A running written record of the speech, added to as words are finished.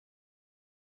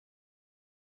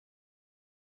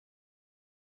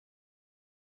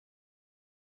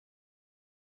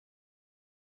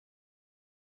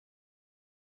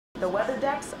The weather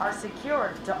decks are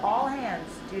secured to all hands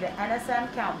due to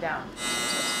NSM countdown.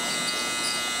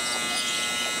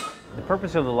 The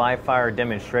purpose of the live fire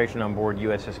demonstration on board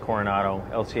USS Coronado,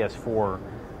 LCS-4,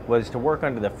 was to work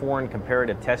under the Foreign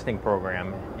Comparative Testing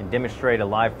Program and demonstrate a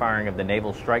live firing of the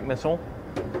Naval strike missile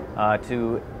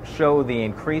to show the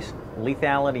increased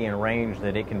lethality and range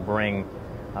that it can bring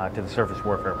to the surface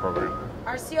warfare program.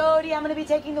 RCOD, I'm going to be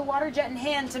taking the water jet in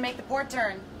hand to make the port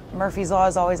turn. Murphy's Law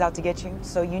is always out to get you,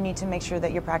 so you need to make sure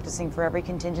that you're practicing for every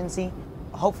contingency,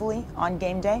 hopefully on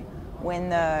game day when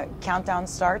the countdown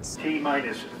starts.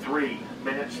 T-minus 3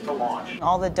 minutes to launch.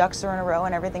 All the ducks are in a row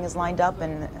and everything is lined up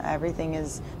and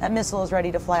that missile is ready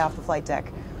to fly off the flight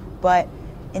deck. But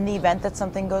in the event that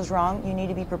something goes wrong, you need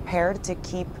to be prepared to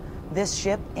keep this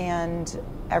ship and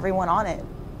everyone on it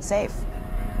safe.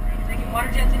 Taking water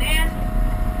jets in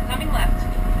hand, coming left.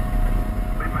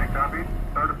 Lead copy.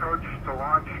 Start approach to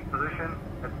launch position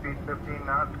at speed 15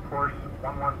 knots, course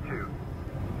 112.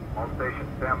 All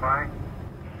stations stand by.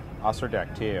 Austal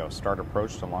deck, TAO, start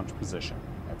approach to launch position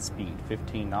at speed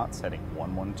 15 knots, heading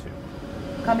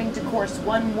 112. Coming to course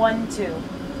 112.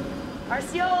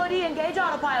 RCOD, engage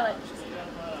autopilot.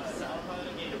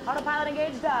 Autopilot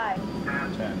engage die.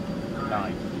 10,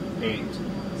 9, 8,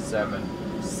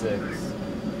 7, 6,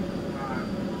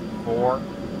 4,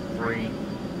 3,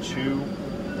 2,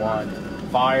 1,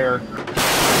 fire.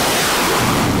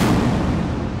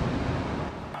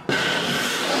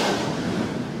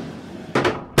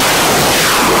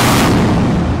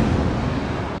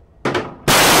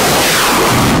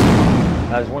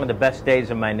 That was one of the best days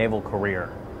of my naval career.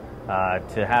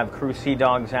 To have crew sea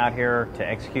dogs out here to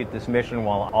execute this mission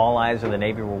while all eyes of the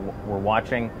Navy were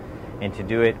watching, and to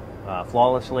do it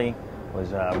flawlessly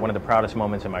was one of the proudest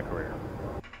moments of my career.